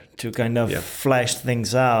year to kind of flesh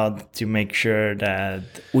things out to make sure that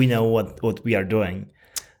we know what we are doing.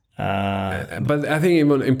 But I think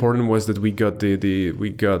even important was that we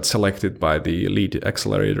got selected by the Elite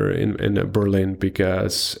Accelerator in Berlin,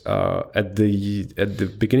 because at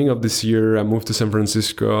the beginning of this year I moved to San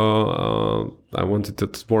Francisco. I wanted to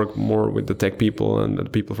work more with the tech people and the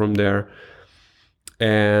people from there.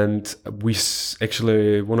 And we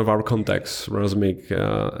actually, one of our contacts, Razmik,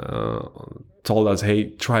 told us, "Hey,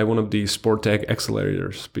 try one of these sport tech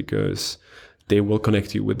accelerators, because they will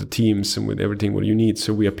connect you with the teams and with everything what you need."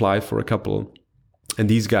 So we applied for a couple, and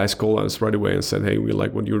these guys called us right away and said, "Hey, we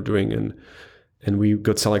like what you're doing," and we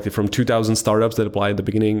got selected from 2,000 startups that applied at the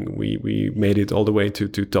beginning. We made it all the way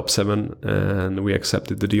to top 7, and we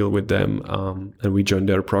accepted the deal with them, and we joined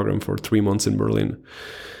their program for 3 months in Berlin.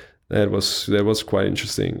 That was quite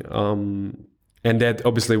interesting. And that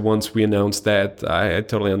obviously, once we announced that, I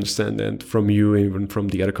totally understand that from you, even from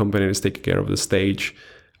the other company that's taking care of the stage,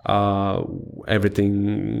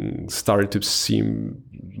 everything started to seem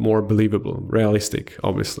more believable, realistic,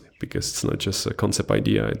 obviously, because it's not just a concept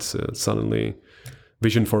idea, it's suddenly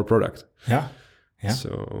vision for a product. Yeah.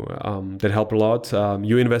 So that helped a lot.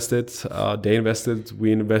 You invested, they invested,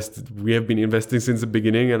 we invested. We have been investing since the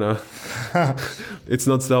beginning, and it's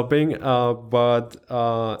not stopping. But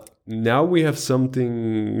now we have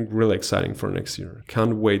something really exciting for next year.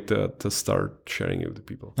 Can't wait to start sharing it with the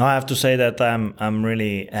people. I have to say that I'm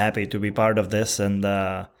really happy to be part of this, and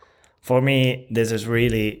for me, this is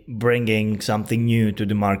really bringing something new to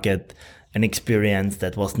the market, an experience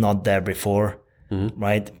that was not there before,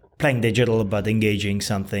 right? Playing digital, but engaging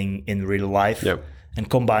something in real life, and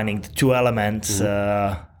combining the two elements,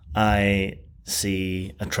 I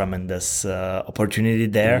see a tremendous opportunity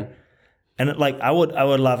there. And I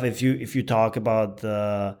would love if you talk about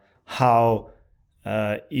how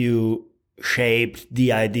you shaped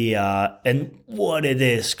the idea and what it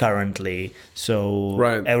is currently, so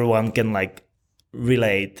everyone can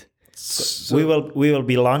relate. So we will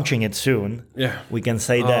be launching it soon. Yeah, we can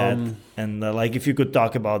say that. And if you could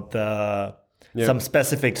talk about some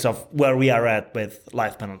specifics of where we are at with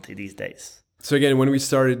Life Penalty these days. So again, when we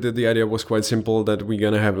started, the idea was quite simple, that we're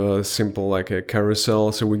going to have a simple a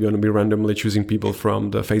carousel. So we're going to be randomly choosing people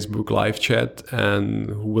from the Facebook live chat, and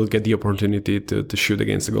who will get the opportunity to shoot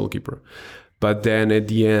against the goalkeeper. But then at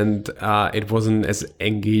the end, it wasn't as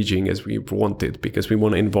engaging as we wanted, because we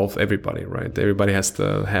want to involve everybody, right? Everybody has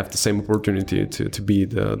to have the same opportunity to be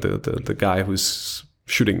the guy who's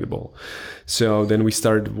shooting the ball. So then we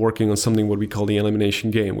started working on something what we call the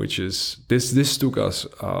elimination game, which is this took us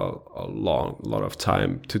a lot of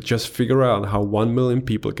time to just figure out how 1 million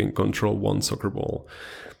people can control one soccer ball.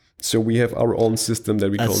 So we have our own system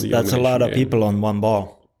that we call the elimination game. That's a lot of people on one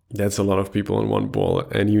ball. That's a lot of people on one ball,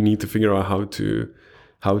 and you need to figure out how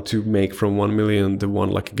to make from 1 million the one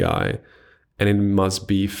lucky guy, and it must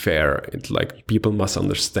be fair. It's people must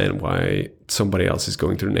understand why somebody else is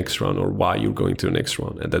going to the next round, or why you're going to the next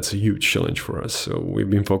round, and that's a huge challenge for us. So we've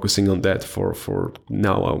been focusing on that for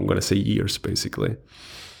now, I'm going to say years, basically.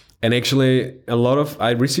 And actually,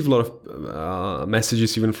 I received a lot of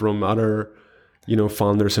messages even from other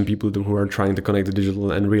founders and people who are trying to connect the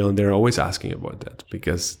digital and real, and they're always asking about that,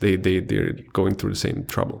 because they're going through the same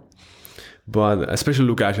trouble. But especially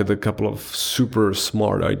Lukáš had a couple of super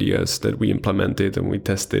smart ideas that we implemented, and we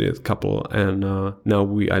tested it a couple, and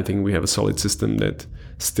now I think we have a solid system that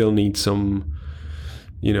still needs some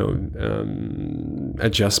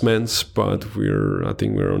adjustments, but I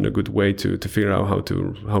think we're on a good way to figure out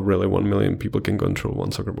how really 1 million people can control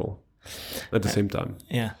one soccer ball at the same time.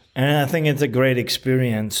 Yeah. And I think it's a great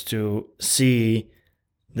experience to see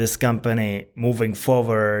this company moving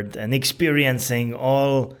forward and experiencing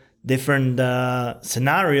all different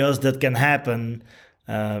scenarios that can happen.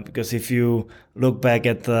 Because if you look back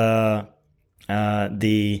at the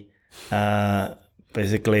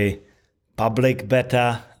basically public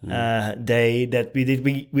beta day that we did,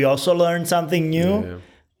 we also learned something new.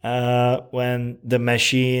 when the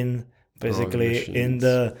machine basically in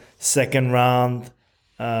the second round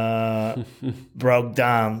broke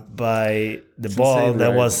down by the ball insane, that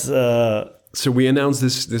right? was So we announced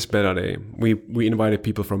this beta day. We invited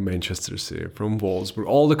people from Manchester City, from Wolfsburg,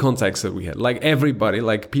 all the contacts that we had, like everybody,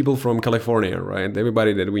 like people from California, right?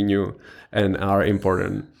 Everybody that we knew and are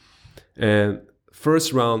important. And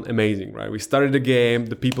first round, amazing, right? We started the game.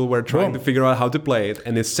 The people were trying to figure out how to play it.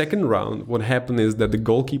 And the second round, what happened is that the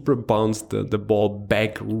goalkeeper bounced the ball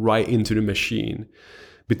back right into the machine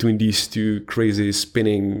between these two crazy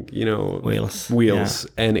spinning, wheels, Yeah.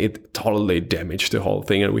 and it totally damaged the whole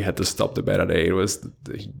thing, and we had to stop the beta day. It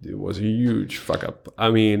was a huge fuck up. I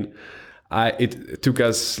mean, it took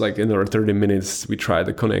us like another 30 minutes. We tried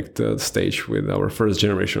to connect the stage with our first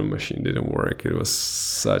generation machine. Didn't work. It was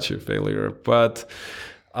such a failure. But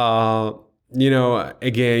again,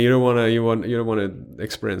 you don't want to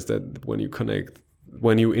experience that when you connect.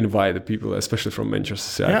 When you invite the people, especially from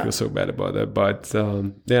Manchester, I feel so bad about that. But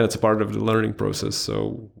that's a part of the learning process.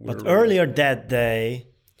 So, but earlier that day,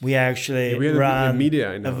 we actually ran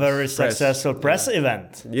a very successful press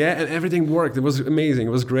event. Yeah, and everything worked. It was amazing.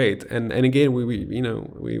 It was great. And again, we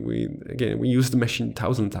used the machine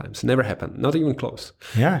 1,000 times. Never happened. Not even close.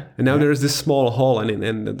 Yeah. And now there's this small hole,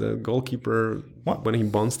 and the goalkeeper, when he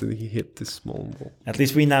bounced it, he hit this small ball. At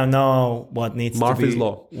least we now know what needs Murphy's to be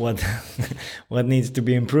Law. what needs to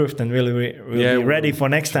be improved, and we'll be ready for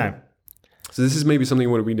next time. So this is maybe something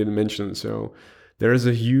what we didn't mention. So there is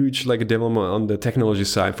a huge development on the technology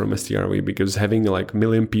side from STRV, because having like 1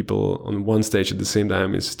 million people on one stage at the same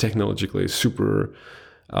time is technologically super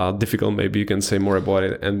difficult. Maybe you can say more about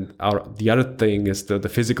it. And the other thing is the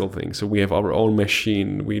physical thing. So we have our own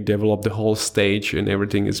machine. We developed the whole stage, and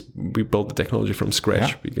everything we built the technology from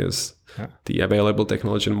scratch because the available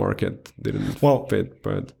technology in the market didn't fit.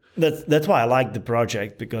 But that's why I like the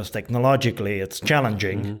project, because technologically it's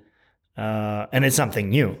challenging, and it's something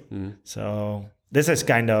new. So this is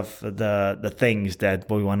kind of the things that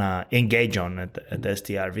we want to engage on at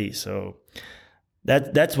STRV. So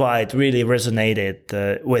that's why it really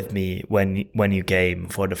resonated with me when you came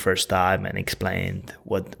for the first time and explained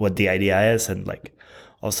what the idea is, and like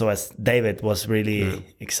also as David was really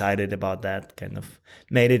excited about that, kind of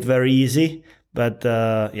made it very easy. But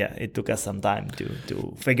it took us some time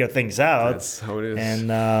to figure things out. That's how it is.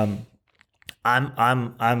 And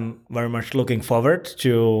I'm very much looking forward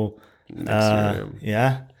to next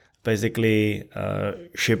year, basically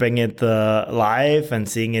shipping it live and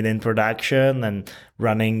seeing it in production and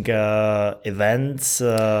running events.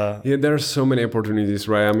 There are so many opportunities,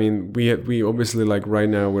 right? I mean, we obviously, like right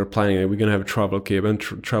now we're planning it. We're gonna have a travel kit and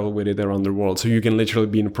travel with it around the world. So you can literally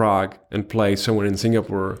be in Prague and play somewhere in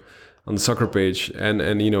Singapore on the soccer pitch, and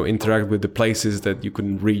interact with the places that you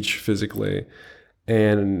couldn't reach physically.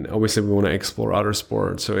 And obviously we want to explore other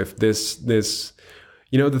sports. So if this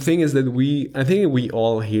the thing is that I think we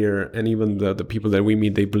all here, and even the people that we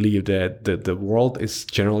meet, they believe that the world is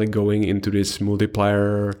generally going into this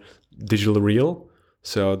multiplayer digital real.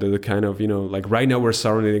 So the kind of, like right now we're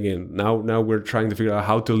surrounded again. Now we're trying to figure out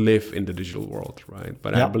how to live in the digital world, right?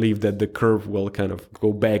 But I believe that the curve will kind of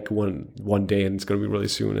go back one day, and it's going to be really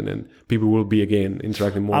soon. And then people will be again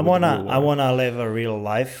interacting more. I wanna live a real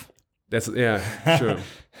life. That's sure.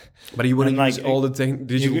 But you want to use all the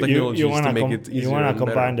digital technologies to make it easier. You want to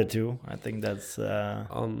combine the two. I think that's.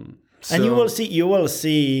 And you will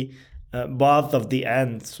see both of the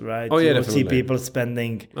ends, right? Oh, yeah, you will definitely. see people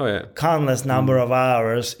spending countless Mm. number of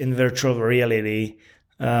hours in virtual reality.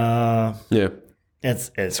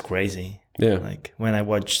 It's crazy. Yeah. Like when I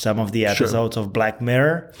watch some of the episodes of Black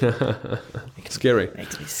Mirror, scary.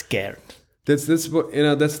 Makes me scared. That's what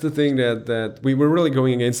that's the thing that we were really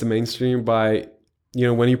going against the mainstream by.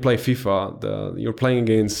 When you play FIFA, you're playing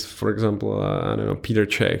against, for example, I don't know, Peter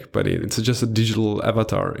Cech, but it's just a digital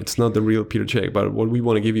avatar. It's not the real Peter Cech. But what we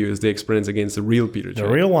want to give you is the experience against the real Peter Cech. The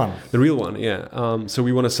real one. The real one, yeah. So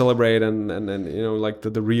we want to celebrate and like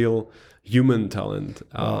the real human talent.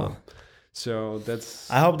 So that's.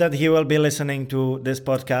 I hope that he will be listening to this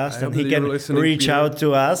podcast and he can reach out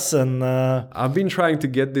to us. And I've been trying to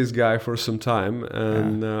get this guy for some time,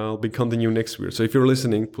 and I'll be continuing next week. So if you're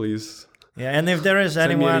listening, please. Yeah, and if there is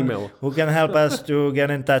anyone who can help us to get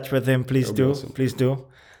in touch with him, please do. Awesome. Please do.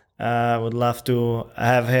 Would love to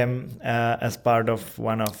have him as part of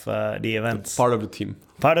one of the events. Part of the team.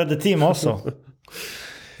 Part of the team also.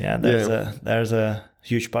 There's a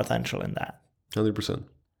huge potential in that. 100%.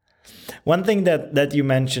 One thing that you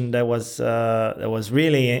mentioned that was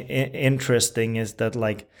really interesting is that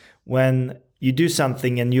like when you do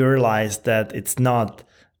something and you realize that it's not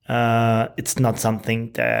it's not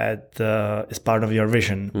something that is part of your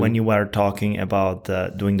vision when you were talking about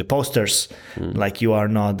doing the posters. Like you are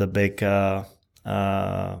not a big fan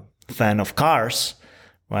of cars,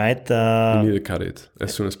 right? You need to cut it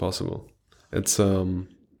as soon as possible. It's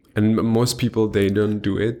and most people, they don't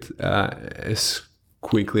do it as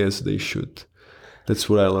quickly as they should. That's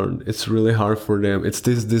what I learned. It's really hard for them. It's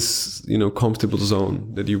this comfortable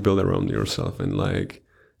zone that you build around yourself, and like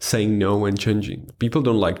saying no and changing. People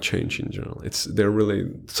don't like change in general.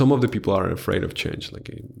 Some of the people are afraid of change, like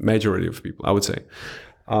a majority of people, I would say.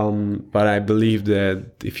 But I believe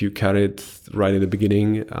that if you cut it right at the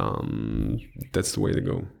beginning, that's the way to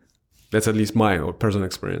go. That's at least my personal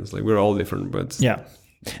experience. Like we're all different, but yeah.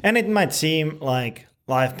 And it might seem like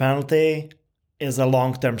Life Penalty is a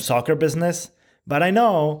long-term soccer business, but I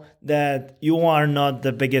know that you are not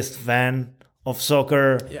the biggest fan of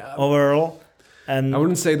soccer overall. And I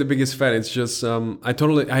wouldn't say the biggest fan. It's just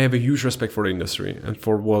I have a huge respect for the industry and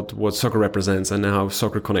for what soccer represents and how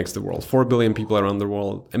soccer connects the world. 4 billion people around the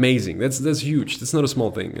world, amazing. That's huge. That's not a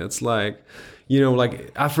small thing. It's like,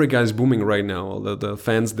 like Africa is booming right now. The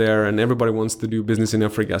fans there, and everybody wants to do business in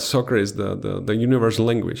Africa. Soccer is the universal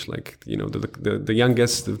language. Like the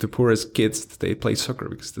youngest, the poorest kids, they play soccer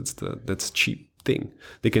because that's cheap thing.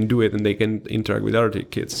 They can do it and they can interact with other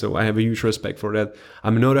kids. So I have a huge respect for that.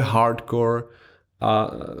 I'm not a hardcore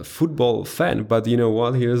football fan, but you know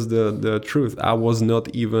what? Here's the truth. I was not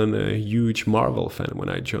even a huge Marvel fan when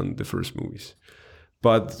I joined the first movies.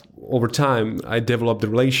 But over time, I developed a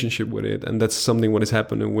relationship with it, and that's something what is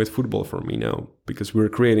happening with football for me now, because we're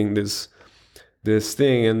creating this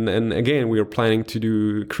thing, and again, we are planning to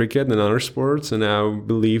do cricket and other sports, and I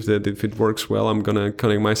believe that if it works well, I'm gonna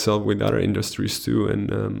connect myself with other industries too,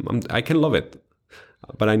 and I can love it,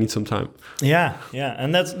 but I need some time. Yeah,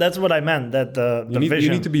 and that's what I meant. That the vision. You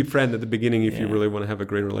need to be a friend at the beginning if you really want to have a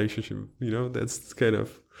great relationship. That's kind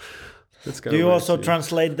of. Do you also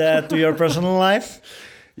translate that to your personal life?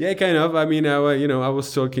 Yeah, kind of. I mean, I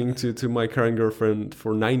was talking to my current girlfriend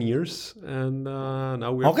for 9 years, and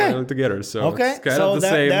now we're finally together. So it's kind of the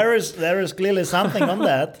same. There is clearly something on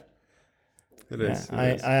that. It is.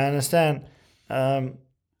 I understand.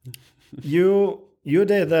 You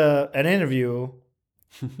did an interview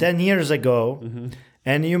 10 years ago,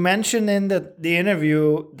 and you mentioned in the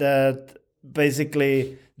interview that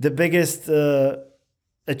basically the biggest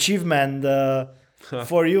achievement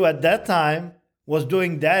for you at that time was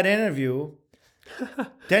doing that interview.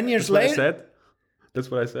 10 years later. That's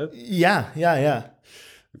what I said? Yeah.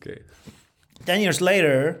 Okay. 10 years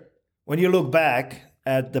later, when you look back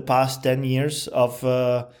at the past 10 years of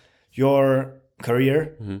your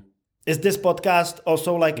career, is this podcast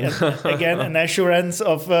also like, again, an assurance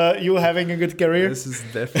of you having a good career? This is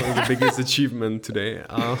definitely the biggest achievement today.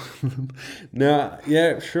 No,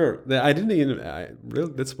 yeah, sure. I didn't even,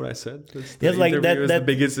 really, that's what I said. That's the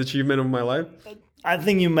biggest achievement of my life. I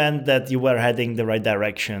think you meant that you were heading the right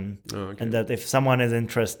direction. Oh, okay. And that if someone is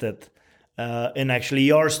interested in actually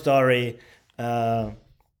your story... okay,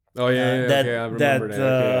 I remember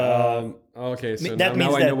that. Okay, so now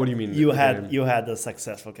I know what you mean. You had a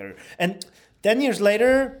successful career, and 10 years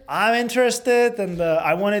later, I'm interested, and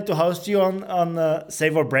I wanted to host you on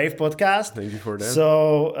Save or Brave podcast. Thank you for that.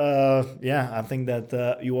 So I think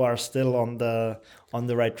that you are still on the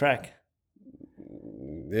right track.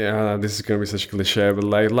 Yeah, this is gonna be such a cliche, but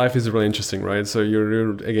like life is really interesting, right? So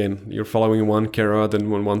you're following one carrot, and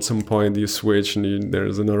when some point you switch, and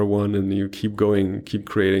there's another one, and you keep going, keep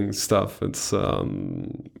creating stuff. It's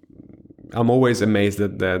I'm always amazed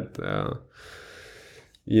at that.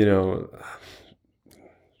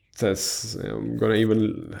 That's I'm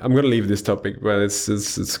gonna leave this topic, but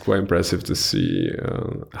it's quite impressive to see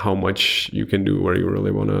how much you can do where you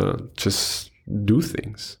really wanna just do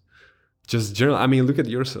things. Just general. I mean, look at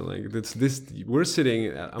yourself. Like this. We're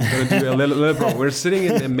sitting. I'm gonna do a little bit. We're sitting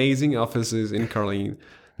in amazing offices in Karlín.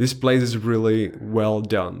 This place is really well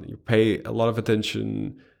done. You pay a lot of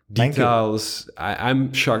attention, details.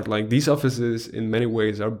 I'm shocked. Like these offices, in many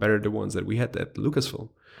ways, are better than the ones that we had at Lucasfilm,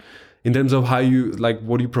 in terms of how you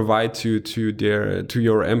what you provide to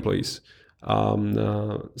your employees.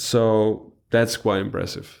 So that's quite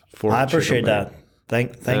impressive. I appreciate that.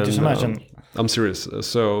 Thank you so much. I'm serious.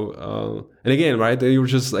 So, and again, right? You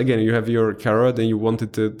have your carrot, and you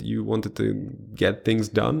wanted to get things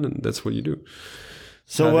done, and that's what you do.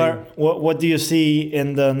 So, what do you see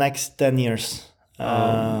in the next 10 years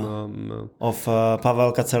of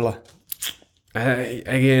Pavel Kacerla?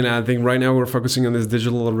 Again, I think right now we're focusing on this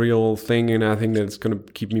digital real thing, and I think that it's going to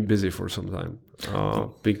keep me busy for some time.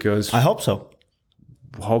 Because I hope so.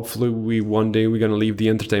 Hopefully, one day we're going to leave the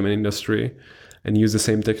entertainment industry. and use the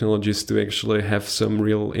same technologies to actually have some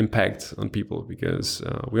real impact on people, because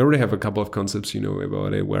we already have a couple of concepts,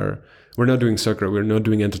 about it, where we're not doing soccer, we're not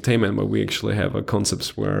doing entertainment, but we actually have a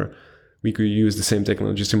concepts where we could use the same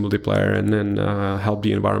technologies to multiplier and then help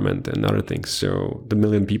the environment and other things. So the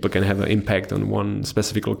million people can have an impact on one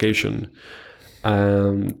specific location.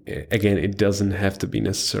 Again, it doesn't have to be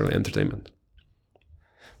necessarily entertainment.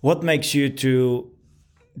 What makes you to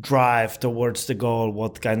drive towards the goal?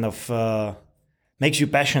 What kind of makes you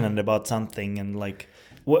passionate about something? And like,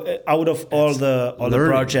 out of all the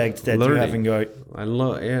projects that you have enjoyed, I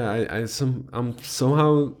love. Yeah, I'm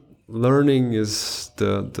somehow learning is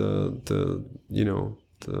the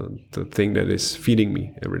thing that is feeding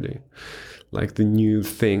me every day. Like the new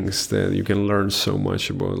things that you can learn so much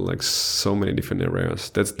about, like so many different areas.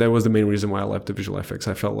 That was the main reason why I left the visual effects.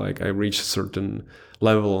 I felt like I reached a certain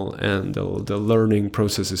level, and the learning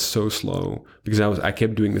process is so slow because I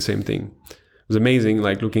kept doing the same thing. It was amazing,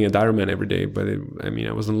 like looking at Iron Man every day, but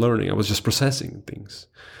I wasn't learning. I was just processing things.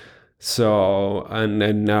 So and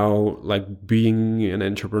now, like being an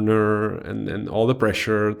entrepreneur and all the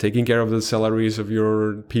pressure, taking care of the salaries of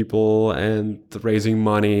your people and raising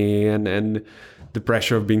money and the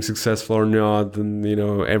pressure of being successful or not, and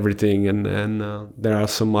everything, and there are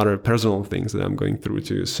some other personal things that I'm going through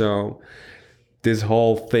too. So this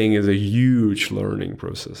whole thing is a huge learning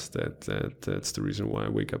process. That's the reason why I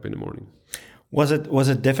wake up in the morning. Was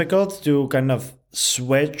it difficult to kind of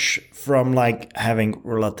switch from like having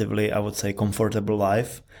relatively, I would say, comfortable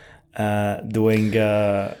life, doing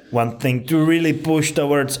one thing, to really push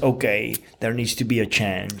towards, okay, there needs to be a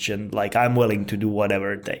change, and like I'm willing to do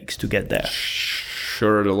whatever it takes to get there?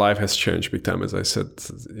 Sure, the life has changed big time, as I said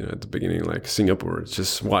at the beginning. Like Singapore, it's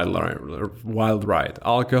just wild ride.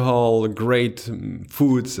 Alcohol, great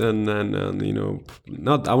foods, and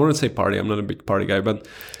not, I wouldn't say party. I'm not a big party guy, but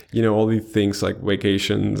all these things like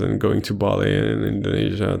vacations and going to Bali and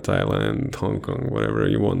Indonesia, Thailand, Hong Kong, whatever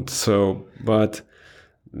you want. So, but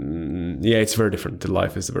it's very different. The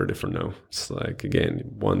life is very different now. It's like, again,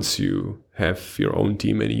 once you have your own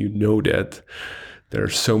team and that there are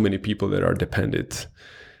so many people that are dependent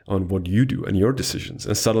on what you do and your decisions.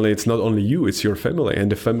 And suddenly it's not only you, it's your family.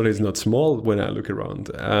 And the family is not small when I look around.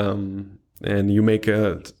 And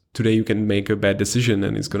today you can make a bad decision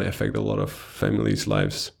and it's going to affect a lot of families'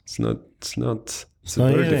 lives. It's a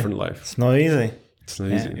very different life. It's not easy. It's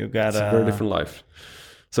not easy. It's a very different life.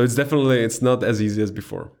 So it's not as easy as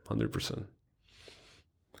before, 100%.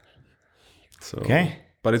 So, okay.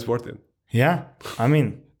 But it's worth it. Yeah.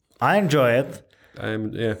 I enjoy it.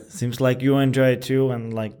 Seems like you enjoy it too,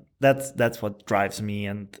 and like that's what drives me.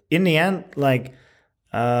 And in the end, like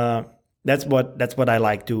that's what I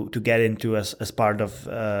like to get into as part of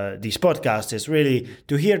these podcasts, is really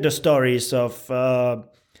to hear the stories of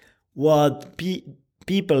what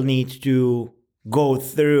people need to go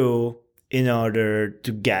through in order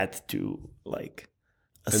to get to like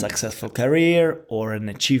a successful career or an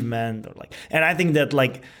achievement, or like. And I think that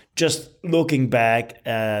like just looking back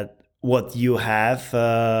at what you have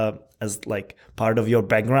as like part of your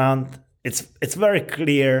background, it's very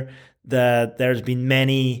clear that there's been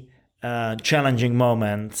many challenging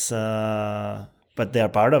moments, but they're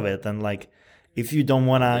part of it. And like, if you don't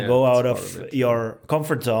want to go out of your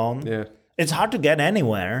comfort zone, it's hard to get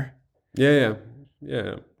anywhere. Yeah.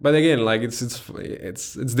 But again, like it's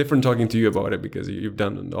different talking to you about it, because you've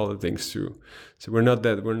done all the things too. So we're not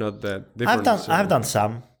that different. I've done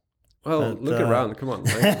some. Well, look around. Come on.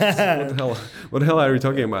 Like, what the hell are we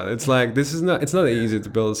talking about? It's like, it's not easy to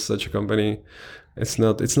build such a company. It's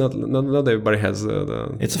not everybody has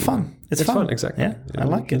the. It's fun. It's fun. Exactly. Yeah, I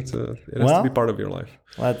like it. It has to be part of your life.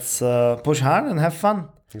 Let's push hard and have fun.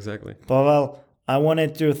 Exactly. Pavel, I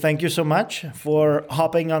wanted to thank you so much for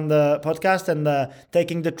hopping on the podcast and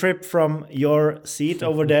taking the trip from your seat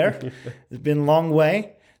over there. It's been a long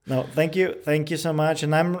way. No, thank you so much,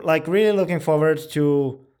 and I'm like really looking forward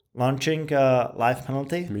to launching Life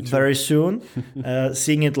Penalty very soon,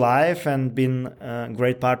 seeing it live, and been a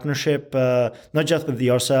great partnership, not just with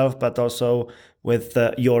yourself, but also with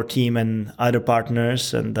your team and other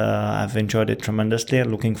partners. And I've enjoyed it tremendously,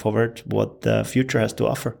 and looking forward to what the future has to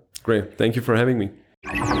offer. Great. Thank you for having me.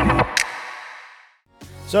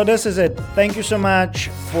 So this is it. Thank you so much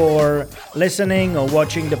for listening or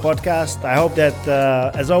watching the podcast. I hope that,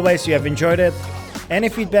 as always, you have enjoyed it. Any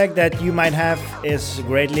feedback that you might have is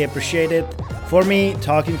greatly appreciated. For me,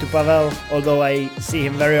 talking to Pavel, although I see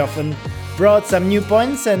him very often, brought some new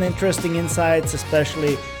points and interesting insights,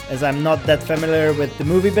 especially as I'm not that familiar with the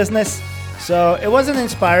movie business. So it was an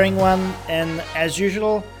inspiring one, and as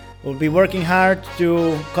usual, we'll be working hard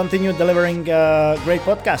to continue delivering a great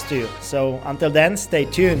podcast to you. So until then, stay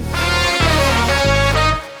tuned.